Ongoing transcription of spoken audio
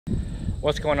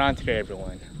What's going on today,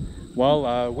 everyone?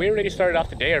 Well, we already started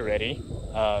off the day already.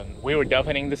 We were dove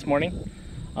hunting this morning.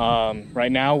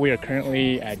 Right now we are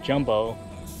currently at Jumbo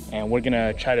and we're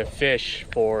gonna try to fish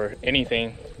for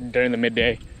anything during the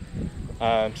midday.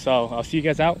 So I'll see you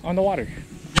guys out on the water.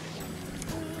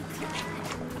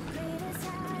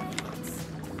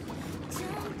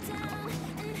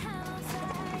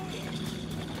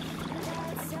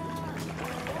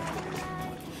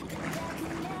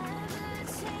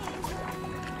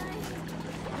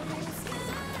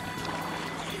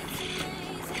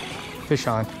 Fish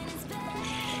on.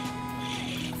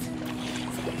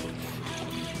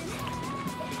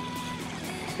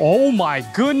 Oh my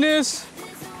goodness!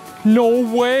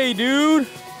 No way, dude!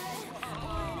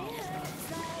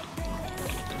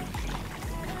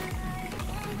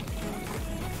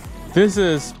 This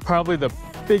is probably the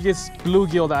biggest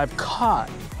bluegill that I've caught.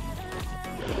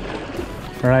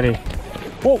 Alrighty.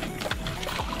 Whoa!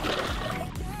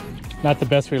 Not the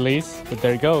best release, but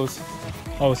there it goes.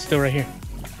 Oh, it's still right here.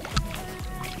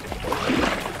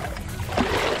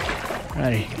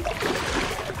 Alrighty.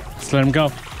 Let's let him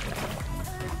go.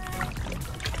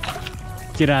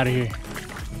 Get out of here.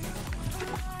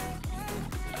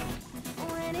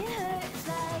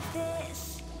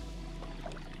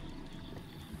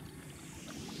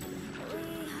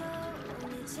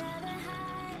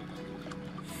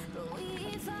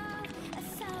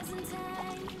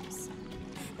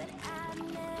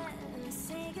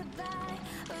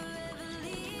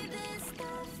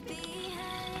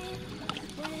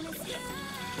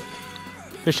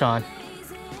 Fish on.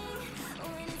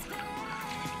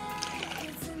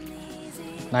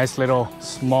 Nice little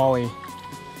smallie.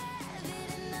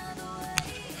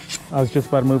 I was just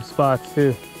about to move spots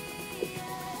too.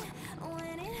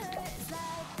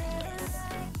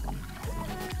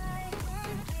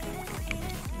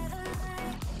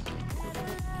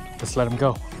 Just let him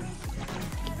go.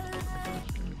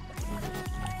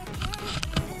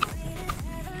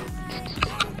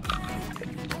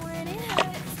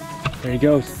 There he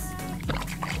goes.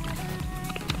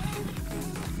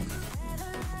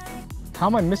 How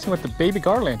am I missing with the baby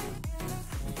garland?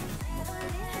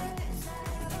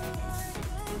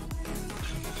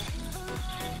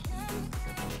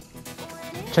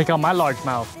 Check out my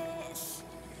largemouth.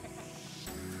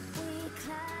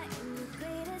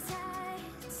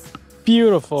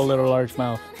 Beautiful little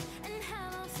largemouth.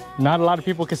 Not a lot of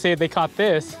people can say they caught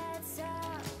this.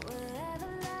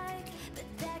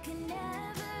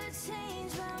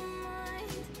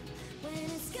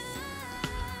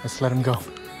 Let's let him go.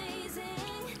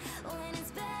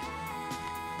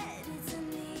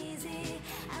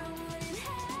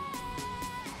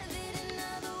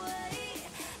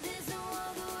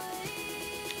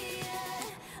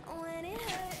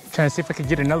 Trying to see if I could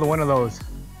get another one of those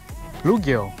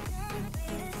bluegill.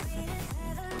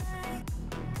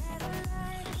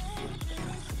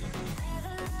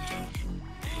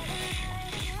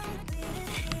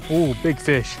 Ooh, big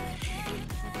fish.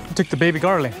 I took the baby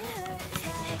garland.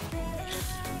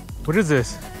 What is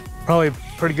this? Probably a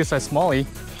pretty good sized smallie.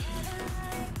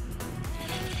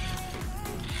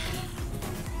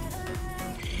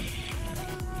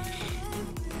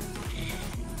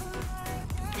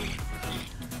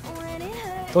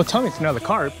 Don't tell me it's another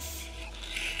carp.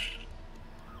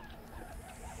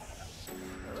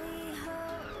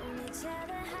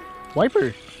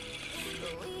 Wiper.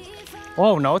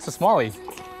 Oh no, it's a smallie.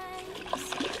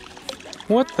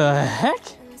 What the heck?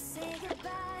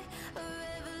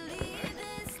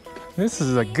 This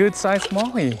is a good sized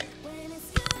smallie.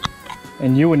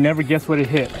 And you would never guess what it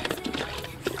hit.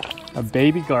 A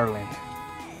baby garland.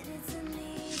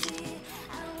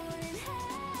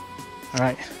 All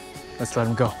right. Let's let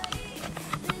him go.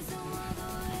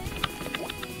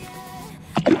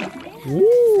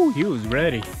 Woo, he was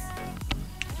ready.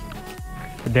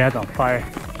 The dad's on fire.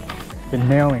 Been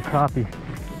nailing crappie.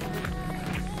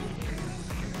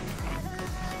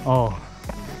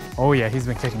 Oh yeah, he's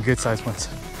been catching good sized ones.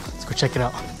 Let's go check it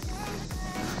out.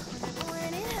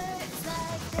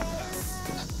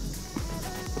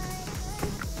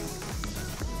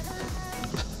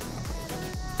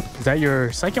 Is that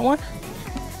your second one?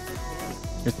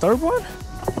 Your third one?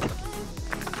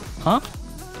 Huh?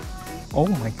 Oh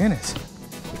my goodness.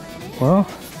 Well,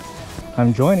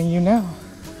 I'm joining you now.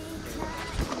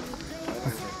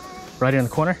 Right in the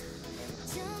corner.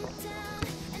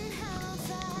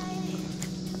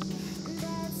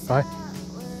 Right?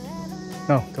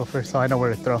 No, go first so I know where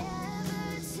to throw.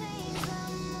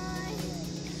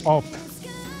 Oh.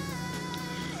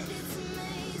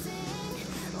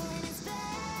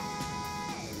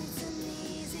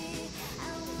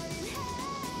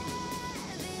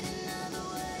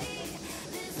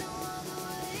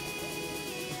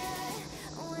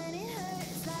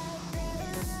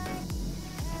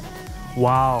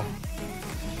 Wow,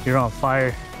 you're on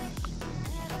fire.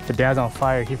 The dad's on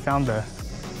fire. He found the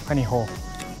honey hole.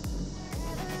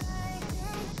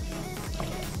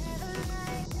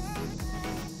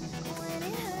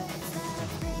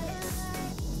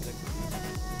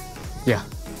 Yeah.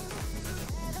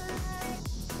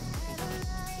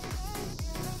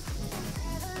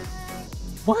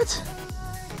 What?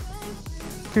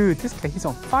 Dude, this guy, he's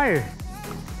on fire.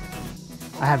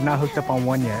 I have not hooked up on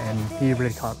one yet, and he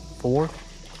already caught 4.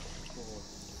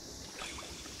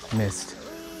 Missed.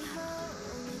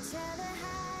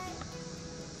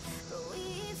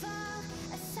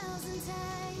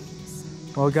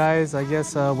 Well guys, I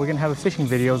guess we're gonna have a fishing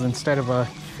videos instead of a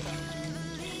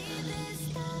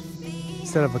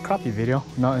crappie video.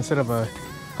 No, instead of a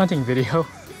hunting video.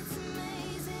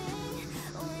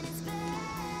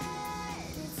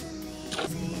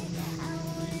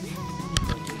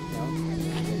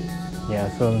 Yeah,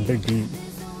 so they're deep.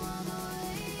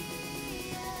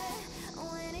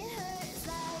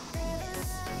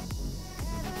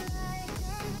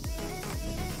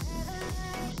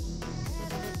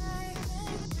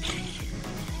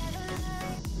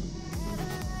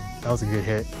 That was a good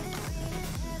hit.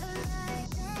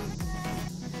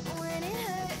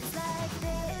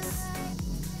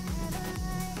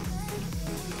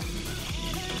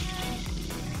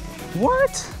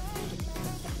 What?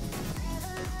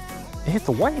 It hit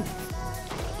the white.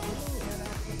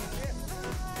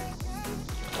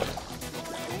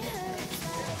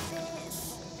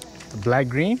 The black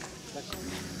green?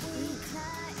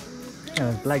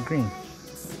 Yeah, it's black green.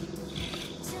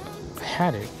 I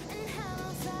had it.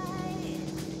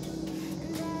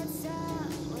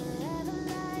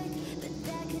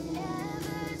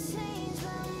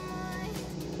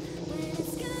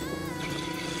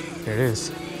 There it is.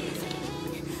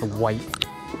 The white.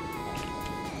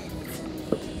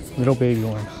 Little baby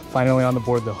one. Finally on the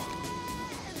board though.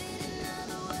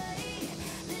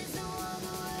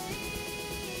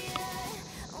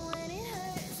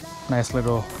 Nice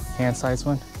little hand-sized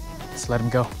one. Just let him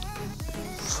go.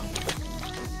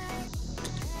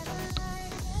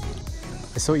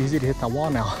 It's so easy to hit that wall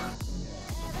now.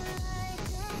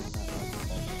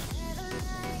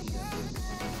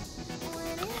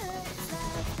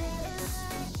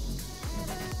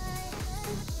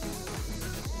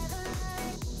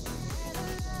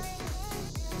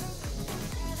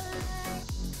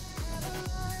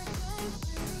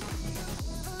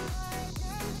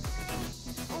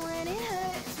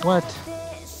 What?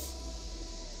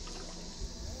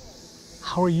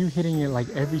 How are you hitting it like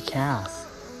every cast?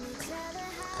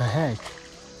 The heck?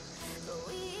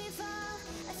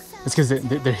 It's because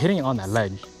they're hitting it on that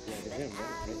ledge.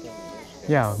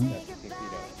 Yeah.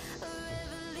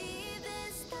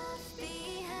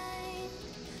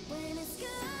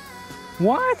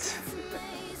 What?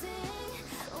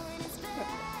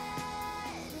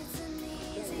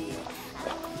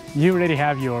 You already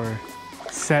have your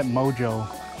set mojo.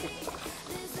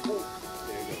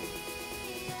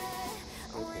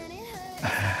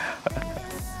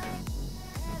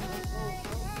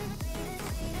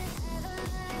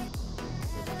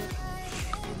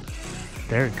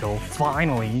 There we go,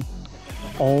 finally.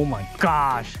 Oh my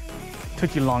gosh.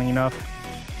 Took you long enough.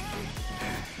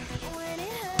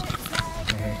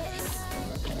 Okay.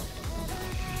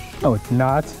 Oh, it's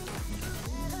not.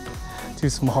 Too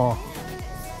small.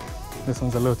 This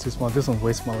one's a little too small. This one's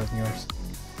way smaller than yours.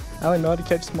 I only know how to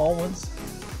catch small ones.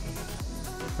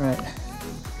 All right,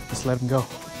 just let him go.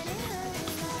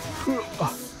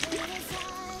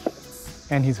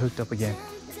 And he's hooked up again.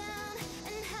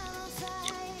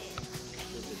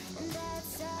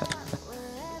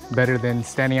 Better than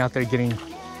standing out there getting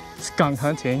skunk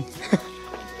hunting.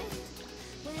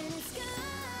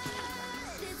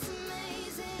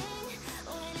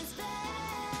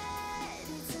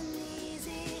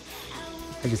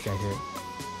 I just got hit.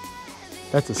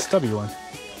 That's a stubby one.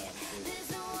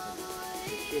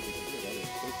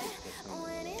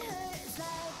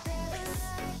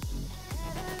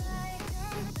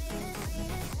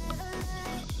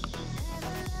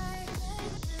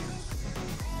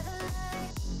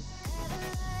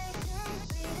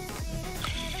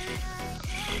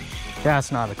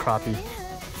 That's not a crappie.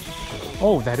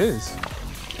 Oh, that is.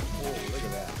 Oh, look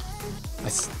at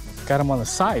that. I got him on the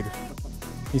side.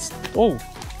 He's, oh.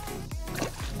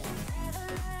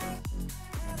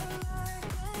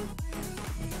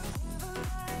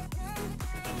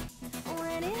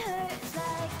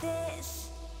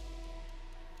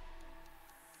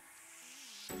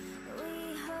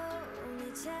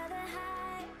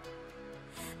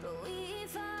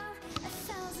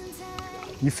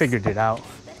 You figured it out.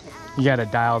 You got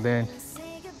it dialed in.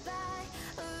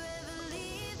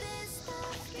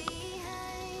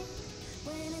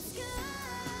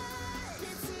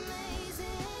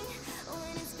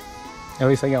 At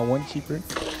least I got one cheaper.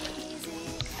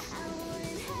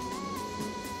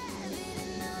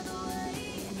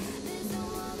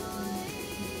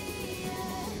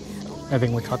 I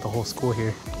think we caught the whole school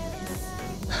here.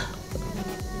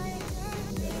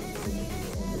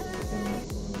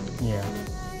 Yeah.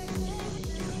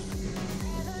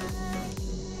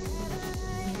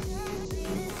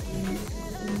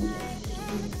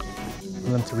 For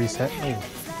them to reset. Oh.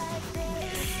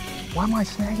 Why am I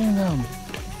snagging them?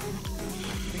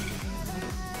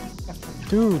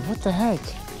 Dude, what the heck?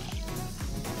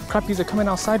 Crappies are coming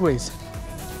out sideways.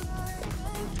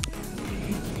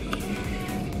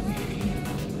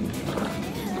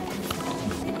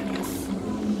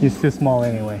 He's too small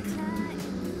anyway.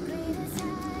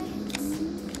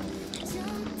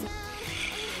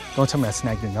 Don't tell me I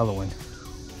snagged another one.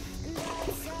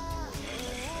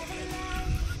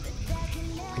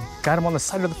 I got him on the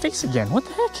side of the face again. What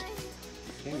the heck?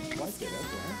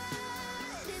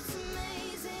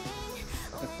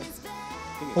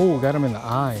 Oh, got him in the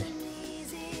eye.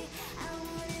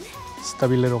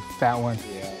 Stubby little fat one.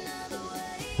 Yeah.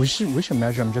 We should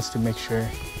measure him just to make sure.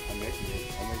 I measured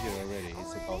it already.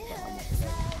 It's about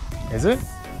that. Is it?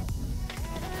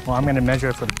 Well, I'm gonna measure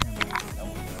it for the camera.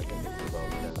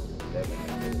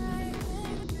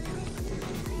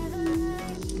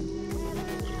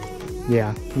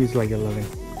 Yeah, he's like 11.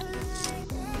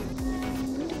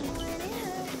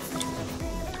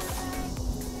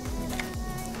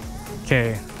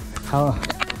 Okay,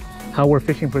 how we're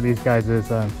fishing for these guys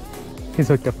is he's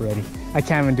hooked up already. I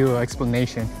can't even do an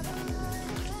explanation.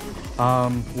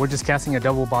 We're just casting a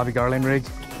double Bobby Garland rig.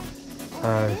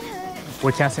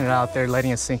 We're casting it out there,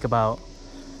 letting it sink about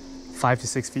 5 to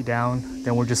 6 feet down.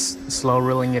 Then we're just slow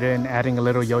reeling it in, adding a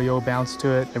little yo-yo bounce to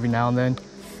it every now and then.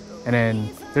 And then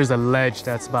there's a ledge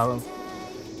that's about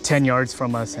 10 yards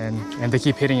from us, and they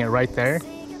keep hitting it right there,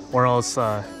 or else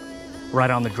right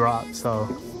on the drop. So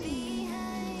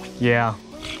yeah.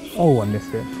 Oh, I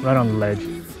missed it. Right on the ledge.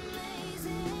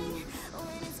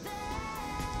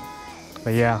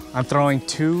 But yeah, I'm throwing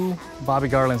 2 Bobby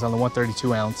Garlands on the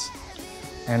 132 ounce.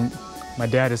 And my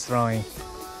dad is throwing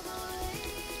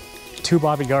 2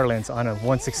 Bobby Garlands on a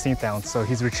 1/16 ounce. So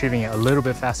he's retrieving it a little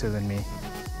bit faster than me.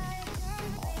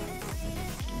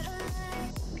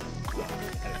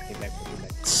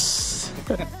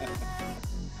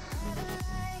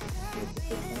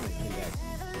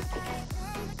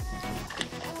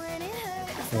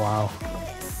 Wow,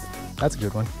 that's a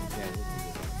good one.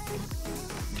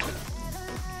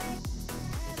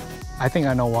 I think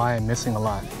I know why I'm missing a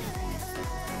lot.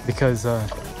 Because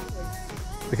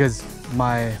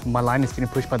my line is getting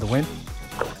pushed by the wind,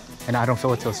 and I don't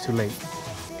feel it till it's too late.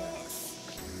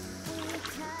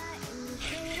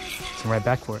 So I'm right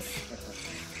back for it.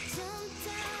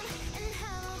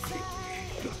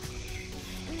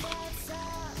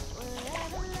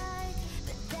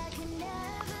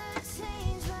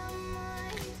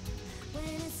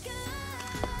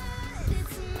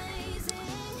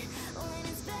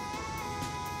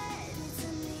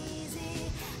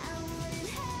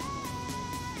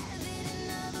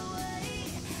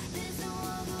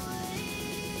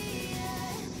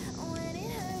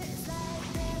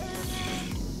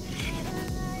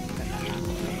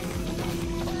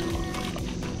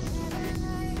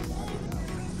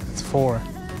 It's 4.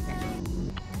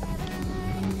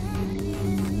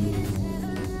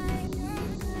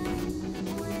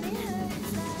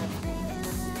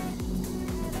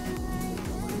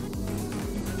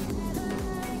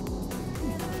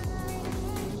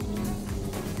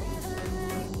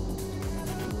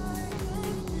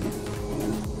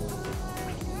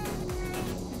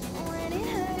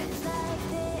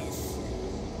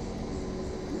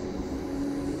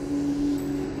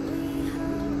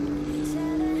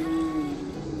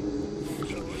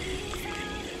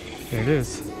 There it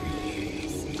is.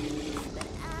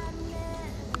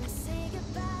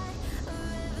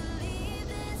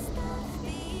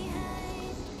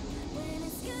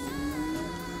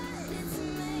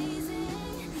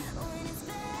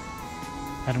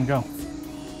 Let him go.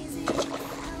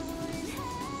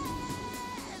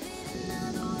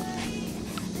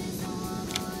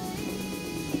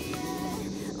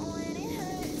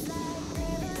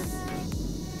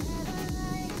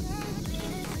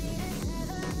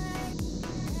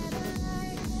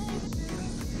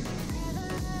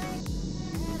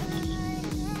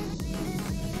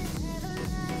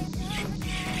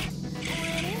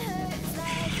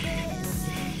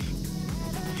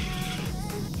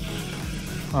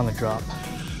 On the drop.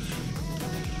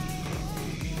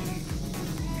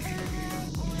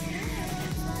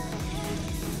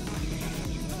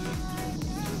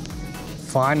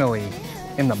 Finally,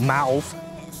 in the mouth.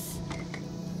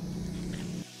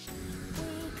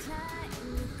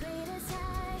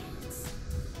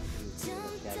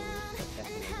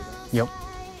 Yep.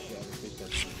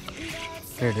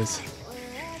 There it is.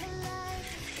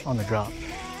 On the drop.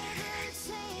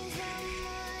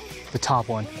 The top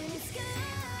one.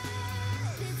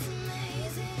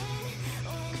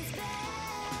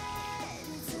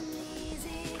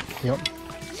 Yep.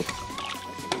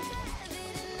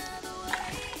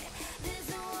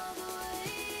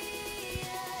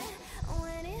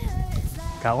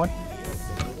 Got one?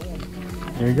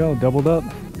 There you go, doubled up.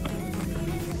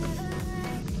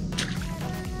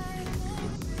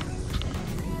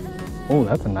 Oh,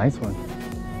 that's a nice one.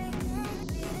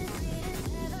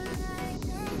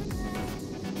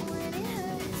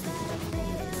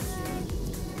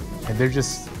 And they're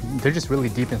just really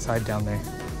deep inside down there.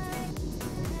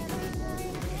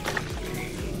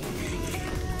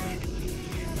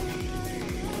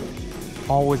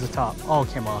 Always the top. Oh, it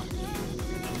came off.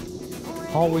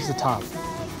 Always the top.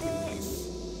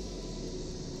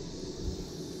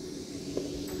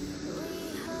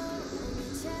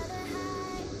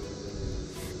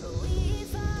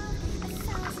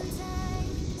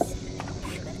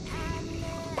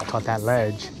 Caught that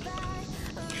ledge.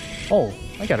 Oh,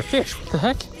 I got a fish. What the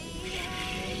heck?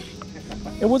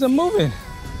 It wasn't moving.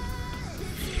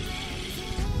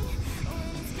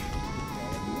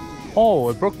 Oh,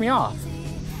 it broke me off.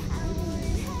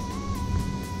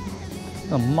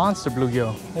 A monster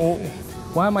bluegill. Oh,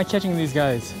 why am I catching these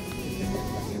guys?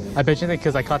 I bet you think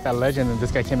because I caught that ledge and then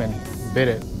this guy came and bit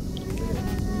it.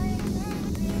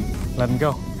 Let him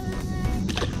go.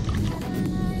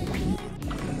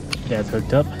 Yeah, it's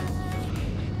hooked up.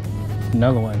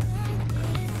 Another one.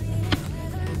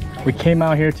 We came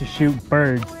out here to shoot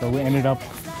birds, but we ended up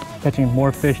catching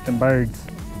more fish than birds.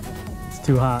 It's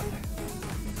too hot.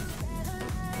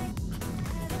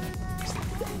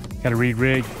 Gotta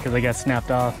re-rig because I got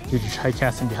snapped off. Did you try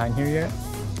casting behind here yet?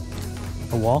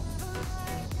 A wall?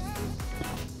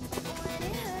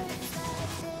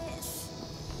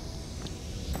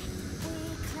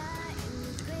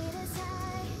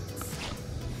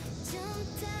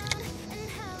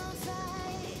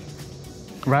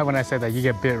 Right when I said that, you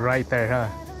get bit right there, huh?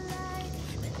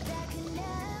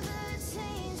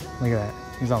 Look at that.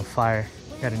 He's on fire.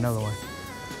 Got another one.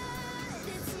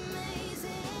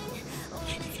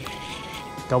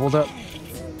 Doubled up.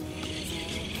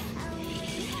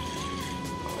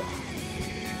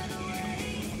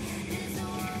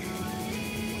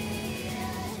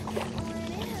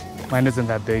 Mine isn't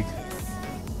that big.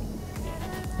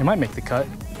 It might make the cut.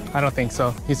 I don't think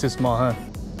so. He's too small, huh?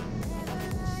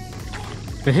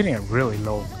 They're hitting it really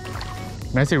low.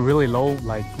 When I say really low,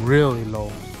 like really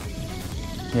low.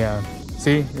 Yeah,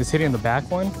 see, it's hitting the back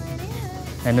one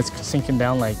and it's sinking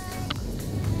down like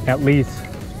at least,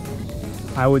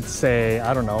 I would say,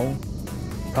 I don't know,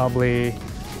 probably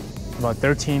about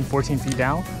 13, 14 feet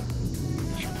down.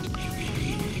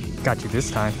 Got you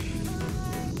this time.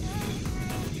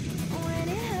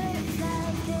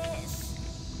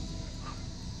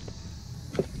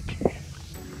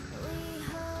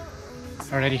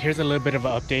 Alrighty, here's a little bit of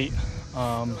an update.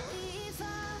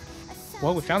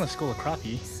 Well, we found a school of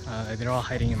crappie. They're all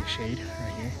hiding in the shade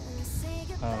right here.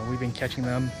 We've been catching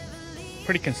them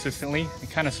pretty consistently. It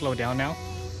kind of slowed down now,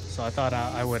 so I thought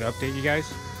I would update you guys.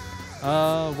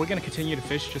 We're gonna continue to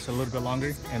fish just a little bit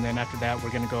longer, and then after that,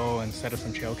 we're gonna go and set up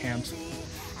some trail cams.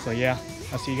 So yeah,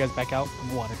 I'll see you guys back out in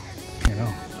the water. You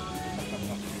know,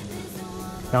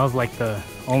 that was like the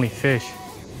only fish.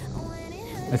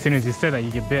 As soon as you said that,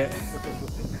 you get bit.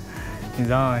 He's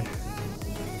on.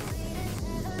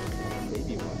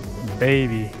 Baby one.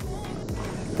 Baby.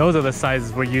 Those are the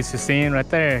sizes we're used to seeing right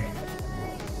there.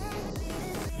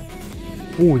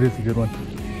 Ooh, this is a good one.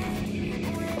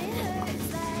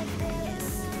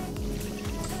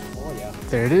 Oh yeah.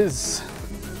 There it is.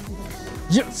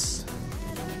 Yes!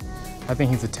 I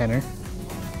think he's a 10er.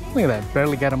 Look at that,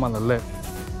 barely got him on the lip.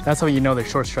 That's how you know they're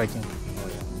short striking. Oh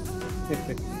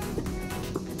yeah.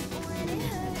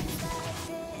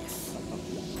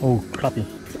 Oh, crappie.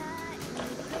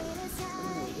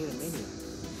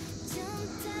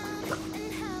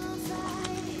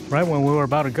 Right when we were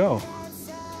about to go.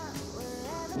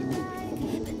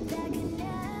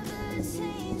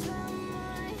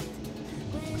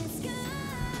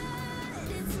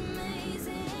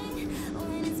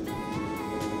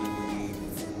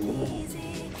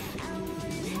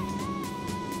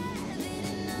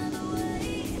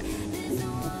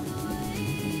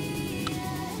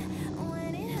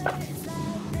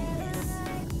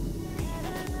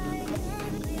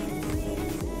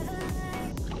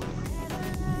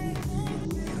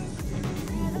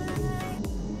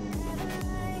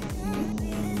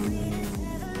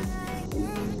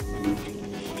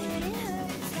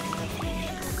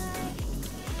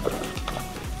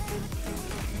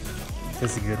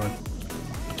 This is a good one.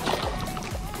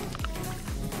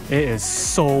 It is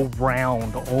so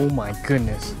round. Oh my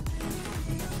goodness.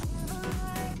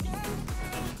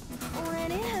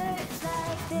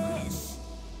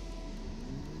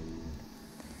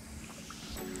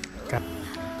 Okay.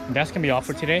 And that's gonna be all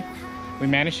for today. We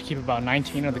managed to keep about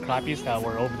 19 of the crappies that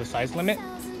were over the size limit.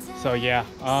 So yeah,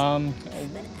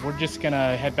 we're just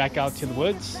gonna head back out to the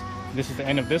woods. This is the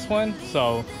end of this one.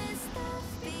 So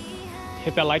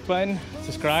hit that like button,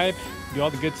 subscribe, do all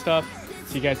the good stuff.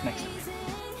 See you guys next time.